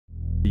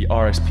The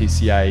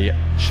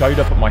RSPCA showed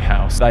up at my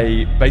house.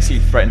 They basically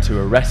threatened to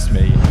arrest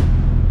me,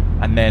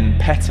 and then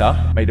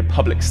PETA made a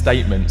public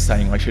statement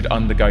saying I should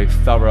undergo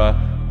thorough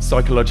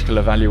psychological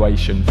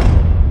evaluation.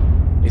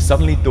 It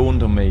suddenly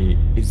dawned on me,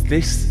 is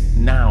this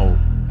now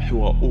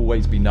who I'll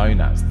always be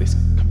known as, this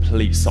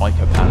complete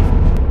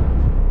psychopath?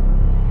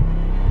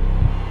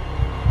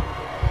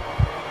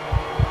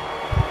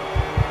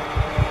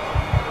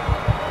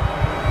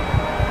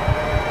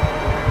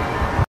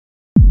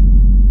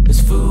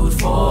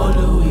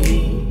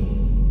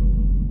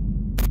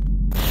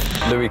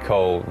 Louis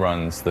Cole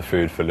runs the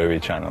Food for Louis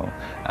channel,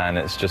 and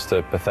it's just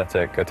a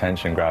pathetic,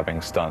 attention-grabbing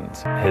stunt.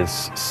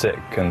 His sick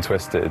and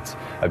twisted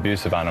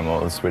abuse of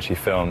animals, which he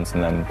films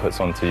and then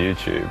puts onto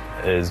YouTube,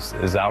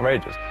 is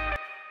outrageous.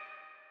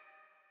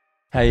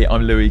 Hey,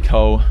 I'm Louis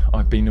Cole.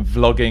 I've been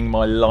vlogging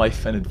my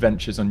life and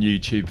adventures on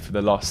YouTube for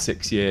the last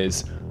 6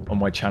 years on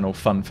my channel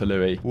Fun for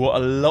Louis. What a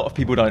lot of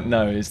people don't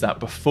know is that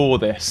before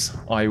this,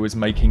 I was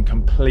making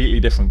completely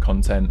different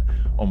content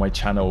on my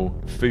channel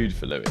Food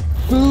for Louis.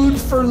 Food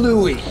for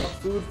Louis.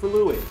 Food for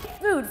Louis.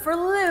 Food for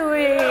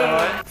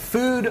Louis.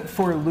 Food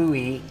for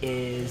Louis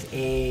is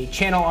a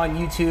channel on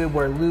YouTube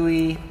where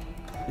Louis,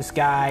 this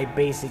guy,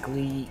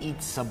 basically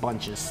eats a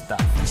bunch of stuff.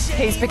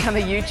 He's become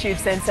a YouTube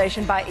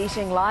sensation by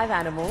eating live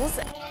animals.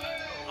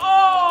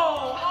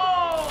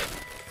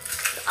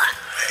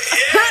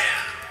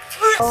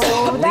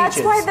 Oh, that's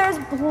why there's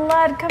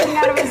blood coming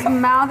out of his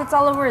mouth. It's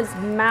all over his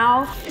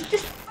mouth. It's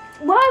just,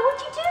 why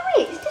would you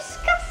do it? It's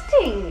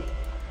disgusting.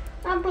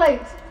 That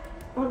bloke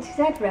wants his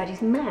head read,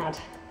 he's mad.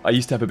 I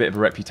used to have a bit of a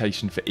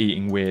reputation for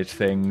eating weird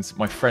things.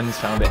 My friends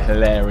found it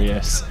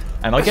hilarious,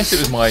 and I guess it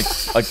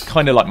was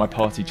kind of like my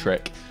party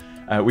trick.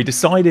 We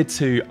decided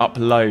to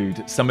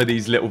upload some of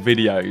these little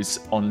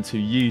videos onto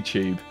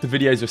YouTube. The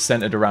videos were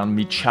centered around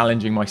me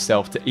challenging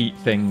myself to eat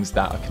things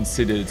that are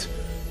considered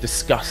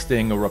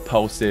disgusting or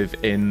repulsive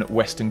in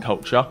Western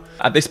culture.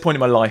 At this point in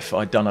my life,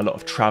 I'd done a lot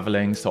of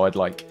traveling, so I'd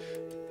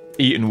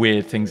eaten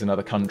weird things in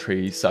other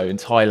countries. So in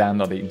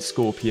Thailand, I'd eaten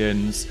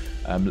scorpions,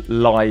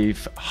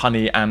 live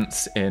honey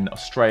ants in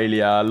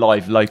Australia,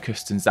 live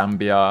locusts in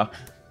Zambia.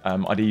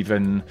 I'd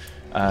even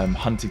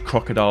hunted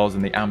crocodiles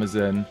in the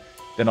Amazon.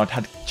 Then I'd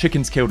had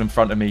chickens killed in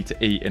front of me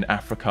to eat in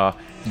Africa.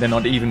 Then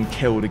I'd even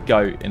killed a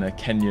goat in a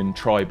Kenyan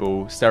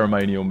tribal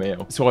ceremonial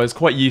meal. So I was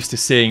quite used to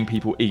seeing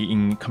people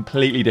eating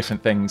completely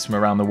different things from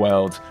around the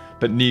world,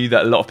 but knew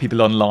that a lot of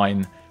people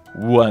online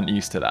weren't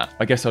used to that.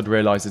 I guess I'd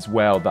realised as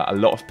well that a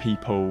lot of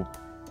people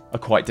are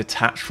quite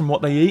detached from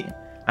what they eat.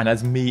 And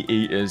as meat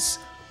eaters,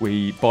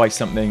 we buy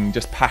something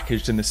just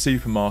packaged in the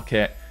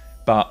supermarket,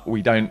 but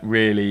we don't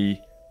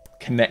really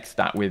connect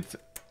that with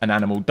an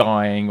animal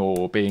dying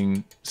or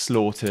being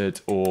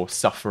slaughtered or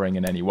suffering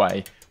in any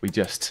way. We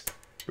just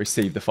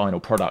receive the final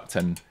product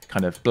and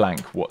kind of blank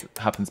what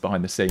happens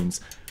behind the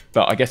scenes.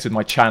 But I guess with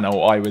my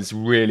channel, I was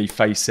really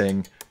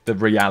facing the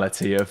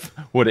reality of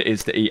what it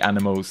is to eat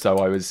animals. So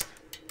I was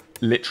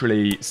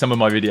literally, some of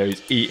my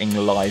videos, eating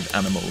live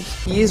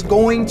animals. He is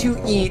going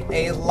to eat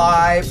a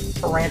live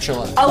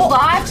tarantula. A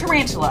live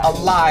tarantula? A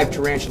live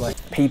tarantula.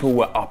 People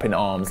were up in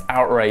arms,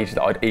 outraged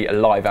that I'd eat a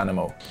live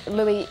animal.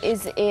 Louis,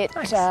 is it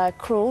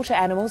cruel to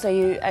animals? Are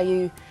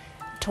you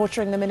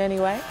torturing them in any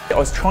way? I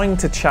was trying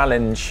to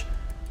challenge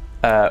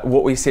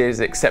what we see as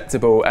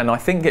acceptable, and I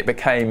think it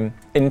became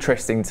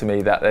interesting to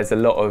me that there's a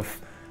lot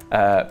of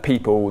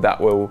people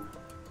that will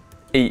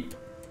eat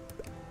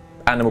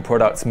animal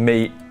products,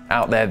 meat,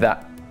 out there,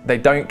 that they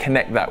don't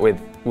connect that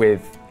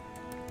with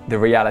the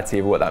reality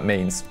of what that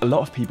means. A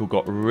lot of people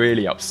got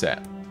really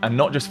upset, and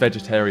not just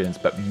vegetarians,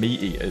 but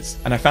meat eaters.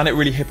 And I found it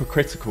really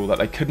hypocritical that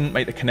they couldn't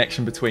make the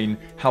connection between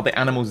how the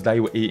animals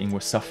they were eating were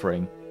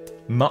suffering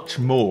much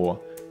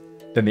more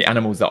than the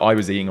animals that I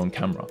was eating on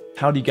camera.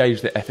 How do you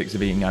gauge the ethics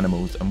of eating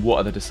animals, and what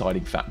are the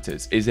deciding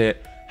factors? Is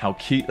it how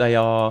cute they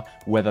are,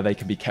 whether they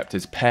can be kept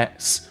as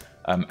pets,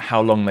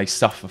 how long they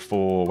suffer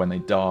for when they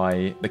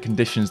die, the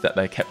conditions that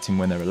they're kept in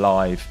when they're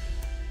alive?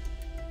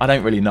 I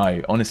don't really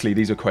know. Honestly,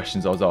 these are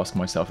questions I was asking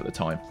myself at the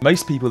time.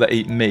 Most people that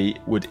eat meat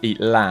would eat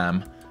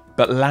lamb,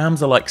 but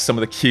lambs are like some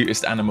of the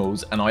cutest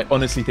animals, and I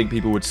honestly think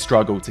people would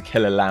struggle to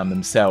kill a lamb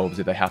themselves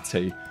if they had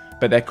to,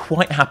 but they're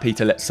quite happy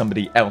to let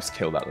somebody else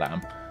kill that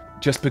lamb.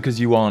 Just because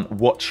you aren't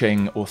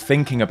watching or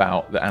thinking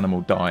about the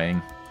animal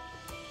dying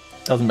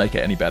doesn't make it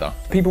any better.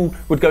 People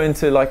would go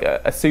into like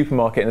a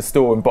supermarket and a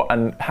store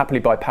and happily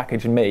buy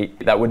packaged meat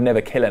that would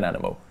never kill an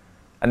animal.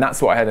 And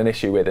that's what I had an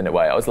issue with in a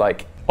way. I was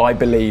like, I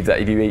believe that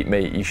if you eat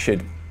meat, you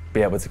should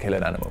be able to kill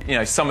an animal. You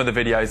know, some of the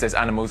videos, there's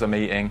animals I'm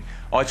eating.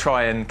 I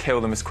try and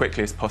kill them as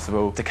quickly as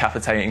possible,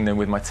 decapitating them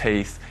with my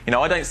teeth. You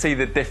know, I don't see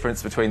the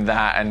difference between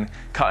that and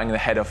cutting the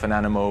head off an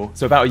animal.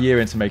 So about a year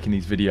into making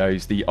these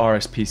videos, the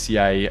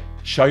RSPCA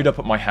showed up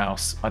at my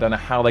house. I don't know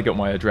how they got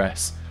my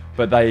address,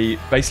 but they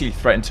basically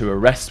threatened to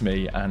arrest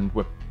me and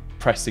were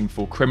pressing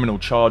for criminal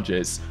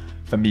charges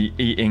for me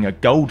eating a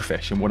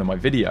goldfish in one of my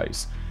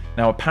videos.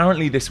 Now,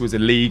 apparently this was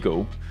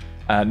illegal.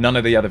 None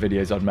of the other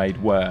videos I'd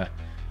made were,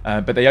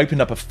 but they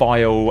opened up a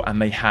file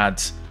and they had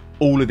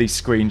all of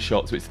these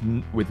screenshots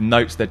with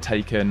notes they'd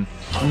taken.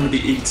 I'm going to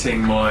be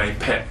eating my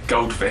pet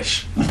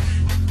goldfish.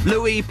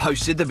 Louis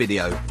posted the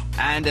video,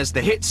 and as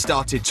the hits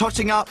started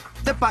totting up,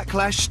 the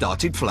backlash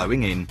started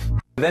flowing in.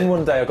 Then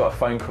one day I got a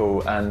phone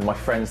call and my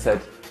friend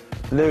said,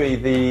 Louis,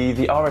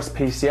 the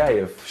RSPCA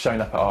have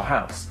shown up at our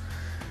house.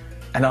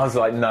 And I was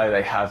like, no,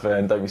 they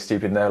haven't, don't be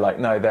stupid. And they're like,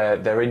 no,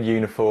 they're in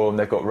uniform,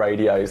 they've got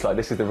radios, like,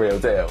 this is the real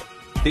deal.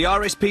 The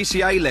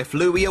RSPCA left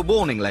Louis a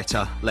warning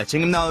letter,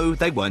 letting him know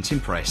they weren't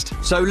impressed.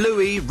 So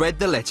Louis read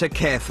the letter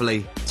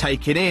carefully,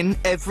 taking in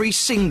every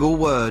single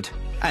word,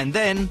 and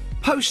then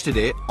posted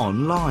it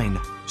online.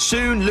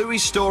 Soon, Louis'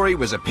 story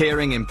was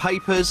appearing in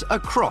papers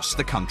across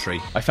the country.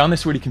 I found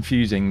this really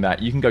confusing,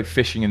 that you can go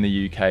fishing in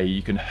the UK,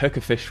 you can hook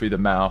a fish through the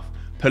mouth,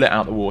 pull it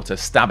out the water,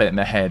 stab it in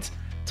the head,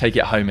 take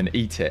it home and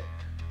eat it.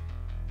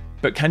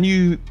 But can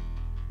you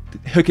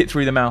hook it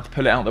through the mouth,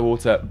 pull it out the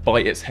water,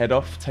 bite its head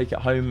off, take it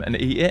home and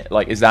eat it?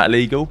 Like, is that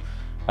legal?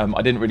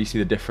 I didn't really see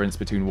the difference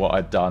between what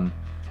I'd done.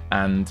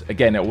 And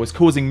again, it was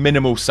causing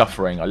minimal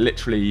suffering. I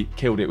literally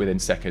killed it within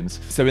seconds.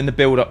 So in the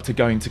build up to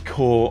going to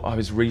court, I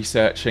was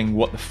researching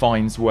what the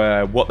fines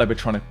were, what they were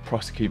trying to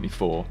prosecute me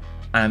for.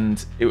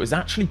 And it was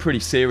actually pretty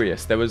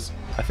serious. There was,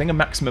 I think, a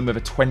maximum of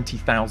a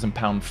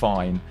 £20,000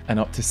 fine and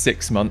up to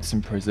 6 months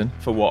in prison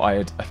for what I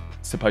had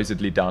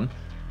supposedly done.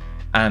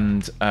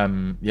 And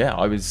yeah,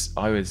 I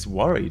was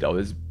worried.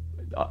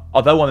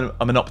 Although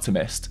I'm an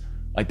optimist,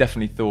 I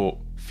definitely thought,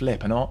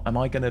 flip, am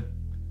I going to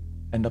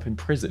end up in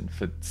prison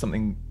for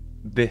something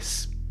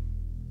this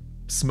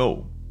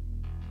small?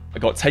 I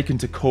got taken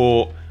to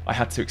court. I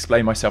had to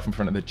explain myself in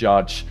front of the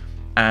judge,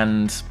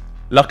 and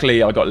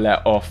luckily I got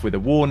let off with a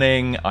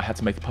warning. I had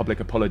to make a public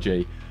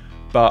apology,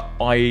 but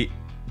I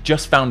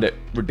just found it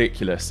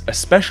ridiculous,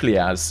 especially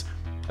as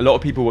a lot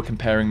of people were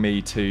comparing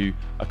me to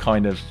a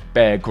kind of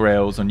Bear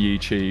Grylls on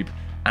YouTube,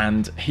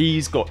 and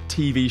he's got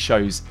TV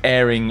shows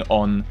airing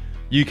on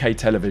UK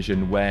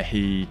television where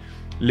he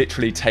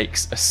literally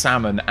takes a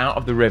salmon out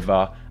of the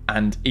river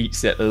and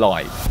eats it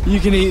live. You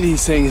can eat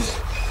these things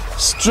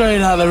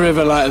straight out of the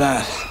river like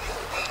that.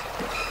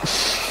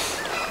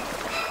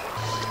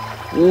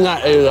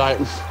 That is like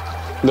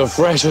the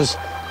freshest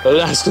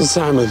Alaskan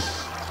salmon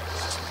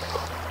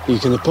you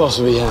can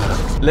possibly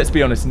have. Let's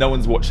be honest, no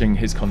one's watching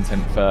his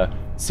content for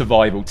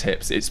survival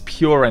tips. It's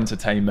pure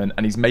entertainment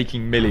and he's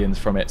making millions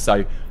from it.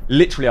 So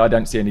literally I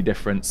don't see any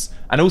difference.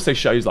 And also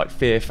shows like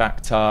Fear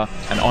Factor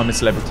and I'm a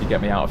Celebrity,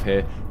 Get Me Out of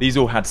Here. These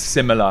all had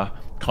similar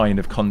kind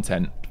of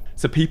content.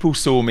 So people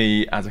saw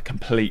me as a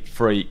complete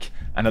freak,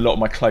 and a lot of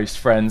my close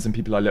friends and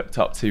people I looked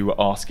up to were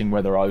asking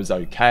whether I was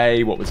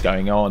okay, what was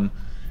going on.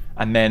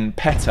 And then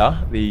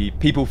PETA, the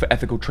People for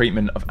Ethical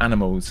Treatment of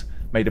Animals,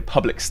 made a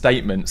public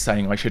statement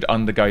saying I should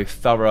undergo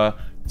thorough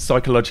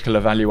psychological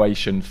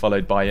evaluation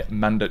followed by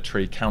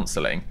mandatory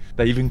counselling.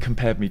 They even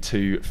compared me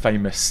to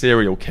famous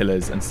serial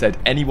killers and said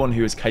anyone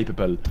who is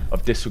capable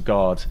of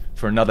disregard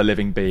for another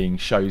living being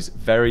shows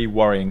very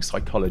worrying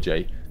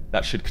psychology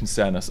that should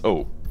concern us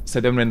all. So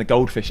then when the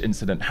goldfish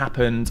incident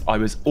happened, I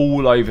was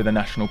all over the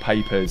national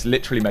papers,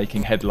 literally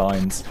making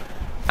headlines,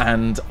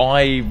 and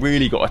I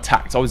really got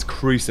attacked. I was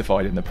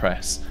crucified in the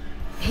press.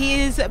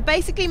 He is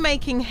basically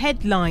making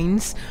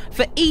headlines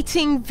for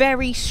eating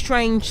very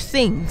strange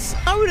things.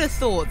 I would have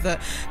thought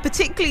that,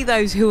 particularly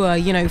those who are,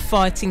 you know,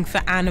 fighting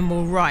for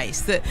animal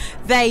rights, that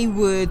they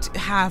would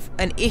have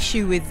an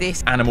issue with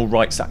this. Animal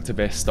rights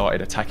activists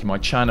started attacking my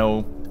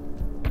channel.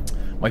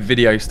 My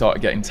videos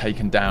started getting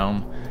taken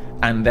down.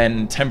 And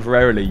then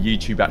temporarily,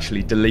 YouTube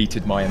actually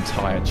deleted my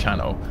entire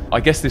channel. I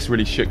guess this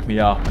really shook me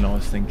up, and I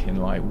was thinking,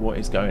 like, what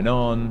is going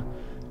on?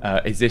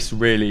 Is this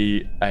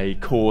really a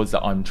cause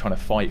that I'm trying to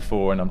fight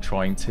for, and I'm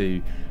trying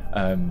to,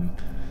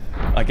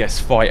 I guess,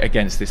 fight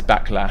against this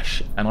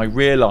backlash? And I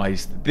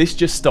realised this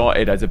just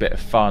started as a bit of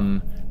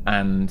fun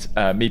and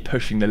me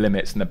pushing the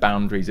limits and the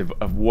boundaries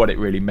of what it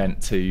really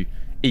meant to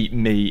eat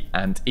meat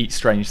and eat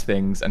strange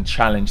things and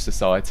challenge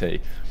society.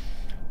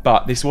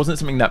 But this wasn't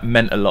something that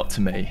meant a lot to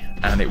me,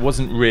 and it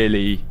wasn't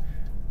really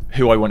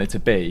who I wanted to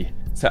be.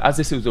 So as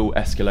this was all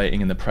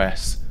escalating in the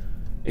press,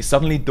 it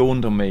suddenly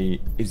dawned on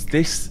me, is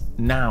this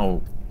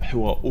now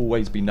who I'll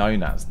always be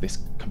known as, this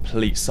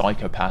complete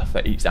psychopath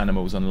that eats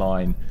animals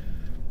online?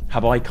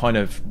 Have I kind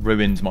of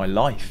ruined my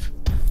life?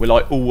 Will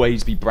I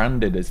always be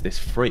branded as this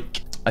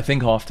freak? I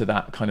think after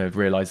that kind of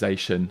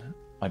realization,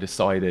 I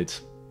decided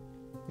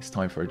it's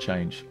time for a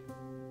change.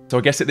 So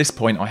I guess at this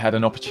point I had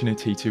an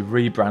opportunity to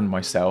rebrand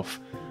myself.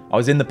 I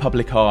was in the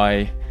public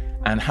eye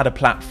and had a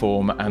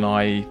platform, and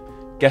I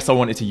guess I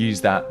wanted to use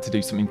that to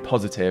do something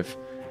positive.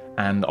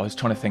 And I was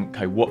trying to think,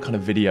 okay, what kind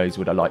of videos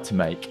would I like to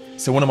make?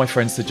 So one of my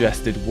friends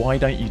suggested, why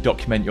don't you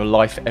document your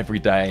life every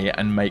day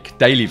and make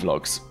daily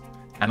vlogs?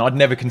 And I'd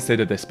never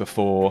considered this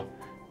before,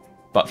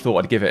 but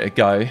thought I'd give it a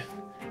go.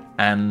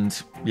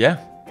 And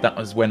yeah, that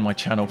was when my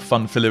channel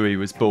Fun for Louis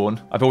was born.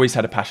 I've always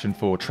had a passion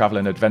for travel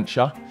and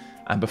adventure,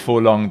 and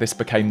before long this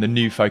became the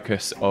new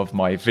focus of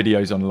my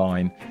videos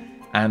online.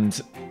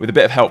 And with a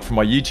bit of help from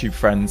my YouTube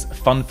friends,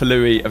 Fun for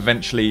Louis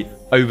eventually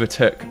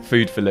overtook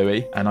Food for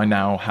Louis, and I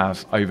now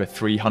have over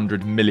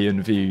 300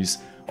 million views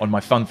on my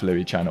Fun for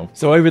Louis channel.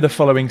 So over the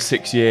following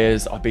 6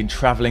 years, I've been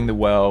traveling the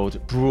world,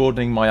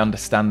 broadening my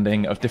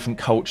understanding of different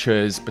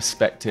cultures,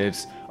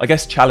 perspectives, I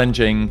guess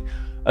challenging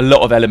a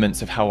lot of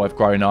elements of how I've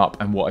grown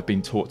up and what I've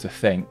been taught to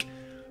think.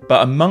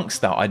 But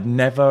amongst that, I'd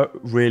never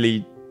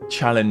really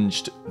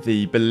challenged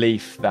the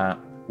belief that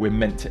we're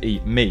meant to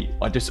eat meat.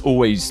 I just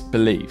always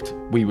believed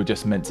we were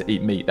just meant to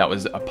eat meat. That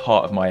was a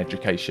part of my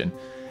education.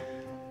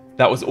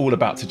 That was all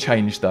about to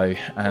change though,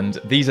 and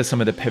these are some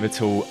of the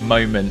pivotal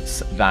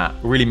moments that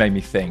really made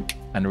me think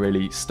and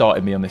really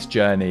started me on this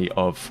journey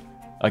of,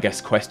 I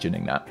guess,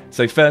 questioning that.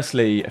 So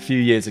firstly, a few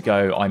years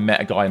ago, I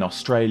met a guy in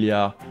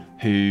Australia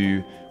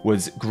who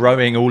was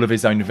growing all of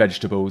his own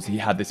vegetables. He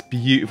had this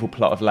beautiful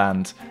plot of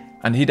land,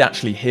 and he'd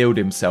actually healed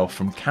himself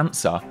from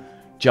cancer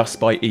just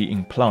by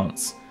eating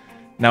plants.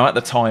 Now at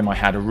the time, I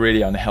had a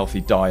really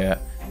unhealthy diet,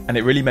 and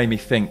it really made me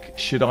think,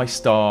 should I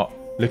start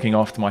looking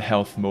after my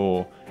health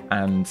more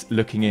and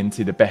looking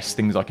into the best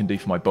things I can do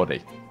for my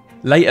body?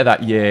 Later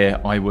that year,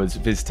 I was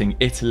visiting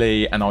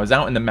Italy, and I was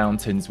out in the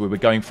mountains. We were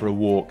going for a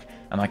walk,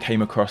 and I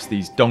came across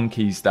these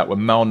donkeys that were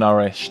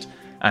malnourished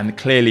and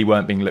clearly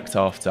weren't being looked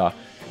after.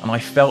 And I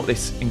felt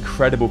this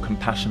incredible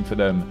compassion for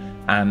them,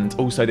 and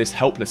also this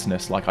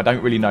helplessness, like I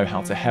don't really know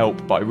how to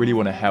help, but I really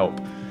want to help.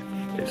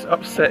 It's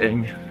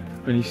upsetting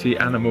when you see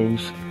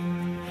animals,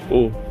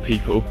 or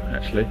people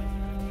actually,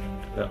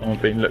 that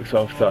aren't being looked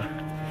after.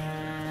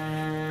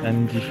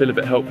 And you feel a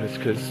bit helpless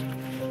because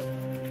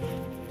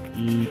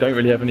you don't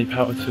really have any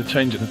power to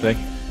change anything.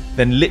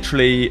 Then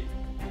literally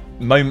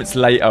moments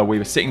later, we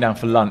were sitting down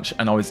for lunch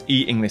and I was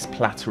eating this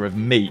platter of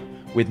meat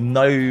with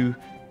no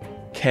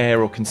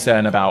care or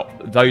concern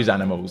about those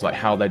animals, like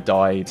how they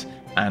died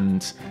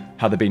and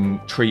how they've been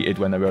treated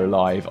when they were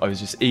alive. I was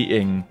just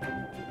eating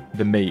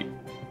the meat,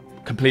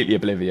 completely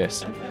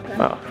oblivious.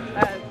 Wow.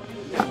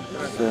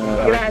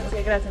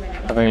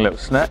 Having a little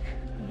snack.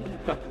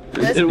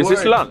 Is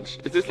this lunch?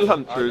 Is this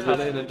lunch or is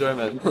this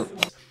enjoyment?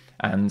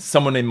 And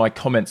someone in my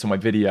comments on my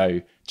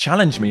video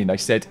challenged me, and they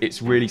said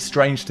it's really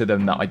strange to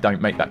them that I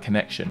don't make that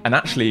connection. And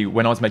actually,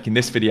 when I was making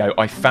this video,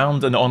 I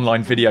found an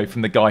online video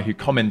from the guy who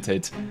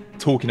commented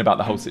talking about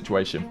the whole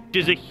situation.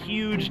 There's a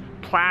huge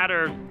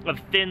platter of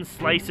thin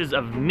slices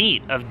of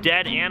meat, of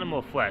dead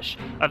animal flesh,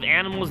 of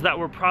animals that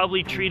were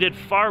probably treated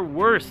far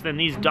worse than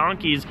these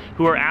donkeys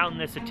who are out in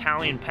this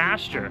Italian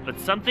pasture. But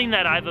something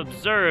that I've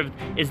observed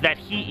is that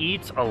he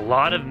eats a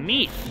lot of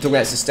meat. Talking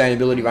about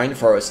sustainability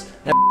rainforest,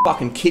 that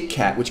fucking Kit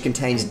Kat, which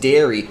contains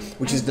dairy,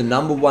 which is the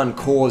 #1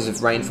 cause of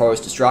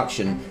rainforest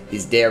destruction,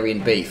 is dairy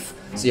and beef.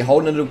 So you're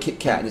holding a little Kit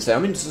Kat and you say,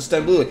 I'm into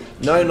sustainability.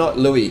 No, not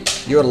Louis.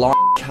 You're a lying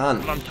cunt.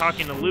 If I'm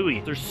talking to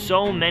Louis, there's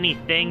so many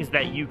things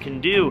that you can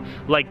do,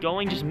 like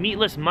going just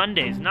meatless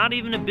Mondays, not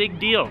even a big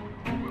deal.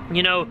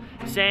 You know,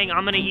 saying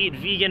I'm gonna eat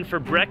vegan for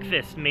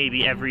breakfast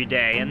maybe every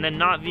day and then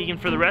not vegan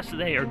for the rest of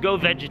the day, or go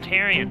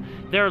vegetarian.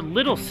 There are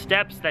little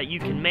steps that you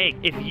can make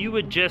if you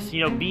would just,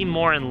 you know, be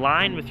more in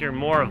line with your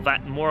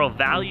moral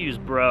values,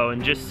 bro,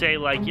 and just say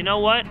like, you know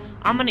what?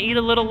 I'm gonna eat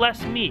a little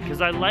less meat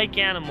because I like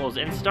animals,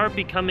 and start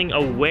becoming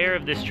aware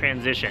of this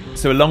transition.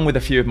 So along with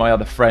a few of my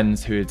other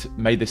friends who had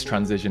made this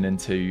transition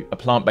into a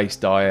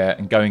plant-based diet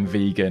and going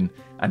vegan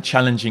and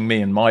challenging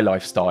me in my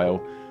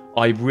lifestyle,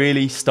 I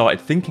really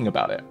started thinking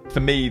about it. For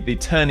me, the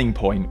turning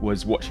point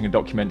was watching a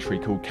documentary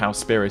called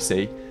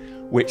Cowspiracy,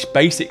 which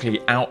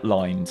basically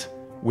outlined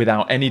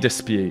without any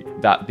dispute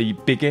that the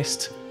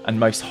biggest and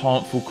most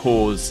harmful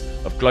cause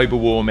of global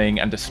warming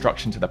and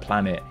destruction to the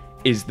planet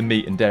is the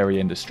meat and dairy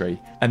industry.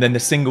 And then the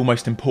single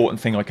most important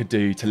thing I could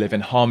do to live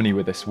in harmony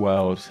with this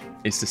world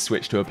is to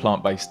switch to a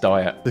plant-based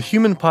diet. The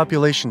human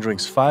population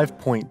drinks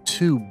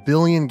 5.2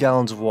 billion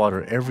gallons of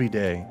water every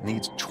day and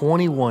eats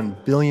 21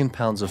 billion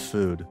pounds of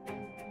food.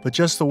 But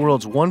just the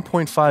world's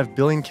 1.5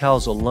 billion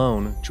cows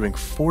alone drink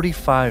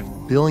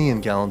 45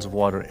 billion gallons of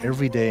water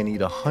every day and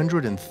eat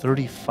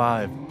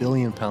 135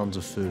 billion pounds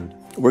of food.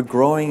 We're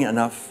growing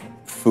enough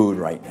food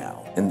right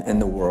now in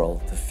the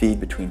world to feed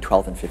between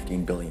 12 and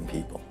 15 billion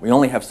people. We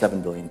only have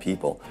 7 billion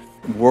people.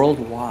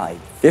 Worldwide,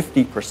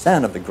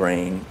 50% of the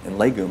grain and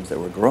legumes that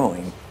we're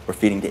growing, we're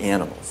feeding to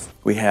animals.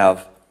 We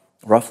have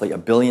roughly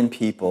 1 billion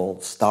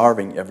people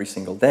starving every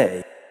single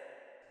day.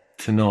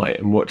 Tonight,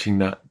 and watching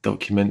that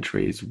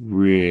documentary has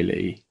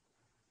really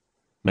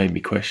made me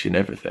question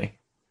everything.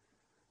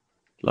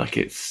 Like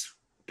this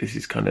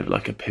is kind of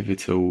like a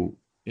pivotal,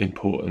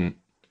 important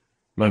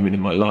moment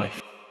in my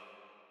life.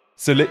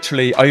 So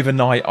literally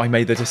overnight, I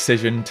made the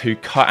decision to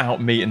cut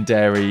out meat and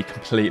dairy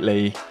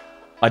completely.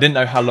 I didn't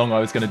know how long I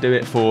was going to do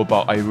it for,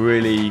 but I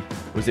really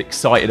was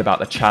excited about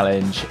the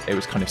challenge. It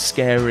was kind of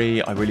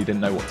scary. I really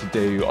didn't know what to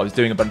do. I was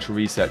doing a bunch of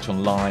research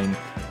online,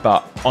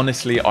 but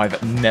honestly,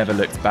 I've never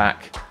looked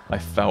back. I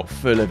felt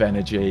full of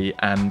energy,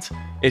 and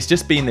it's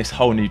just been this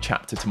whole new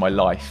chapter to my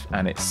life,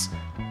 and it's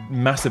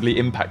massively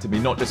impacted me,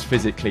 not just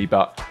physically,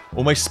 but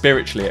almost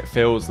spiritually. It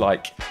feels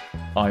like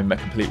I'm a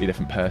completely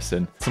different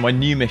person. So my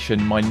new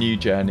mission, my new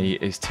journey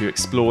is to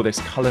explore this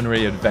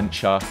culinary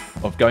adventure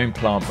of going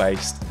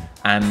plant-based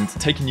and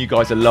taking you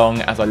guys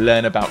along as I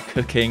learn about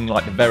cooking,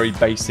 like the very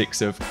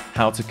basics of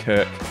how to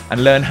cook,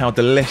 and learn how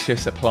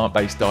delicious a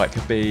plant-based diet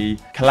could be,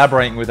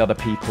 collaborating with other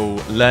people,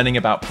 learning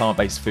about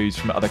plant-based foods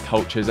from other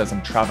cultures as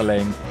I'm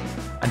traveling,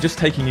 and just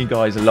taking you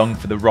guys along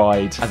for the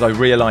ride as I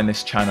realign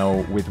this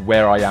channel with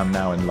where I am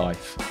now in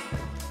life.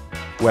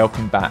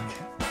 Welcome back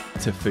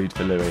to Food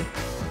for Louis.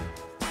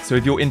 So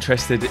if you're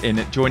interested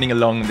in joining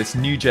along this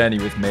new journey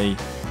with me,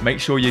 make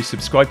sure you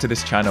subscribe to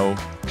this channel,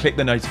 click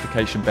the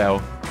notification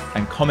bell,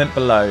 and comment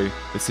below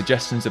with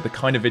suggestions of the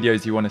kind of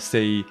videos you want to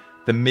see,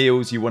 the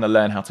meals you want to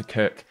learn how to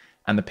cook,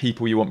 and the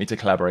people you want me to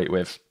collaborate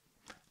with.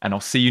 And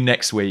I'll see you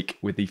next week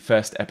with the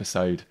first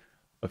episode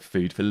of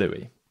Food for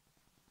Louis.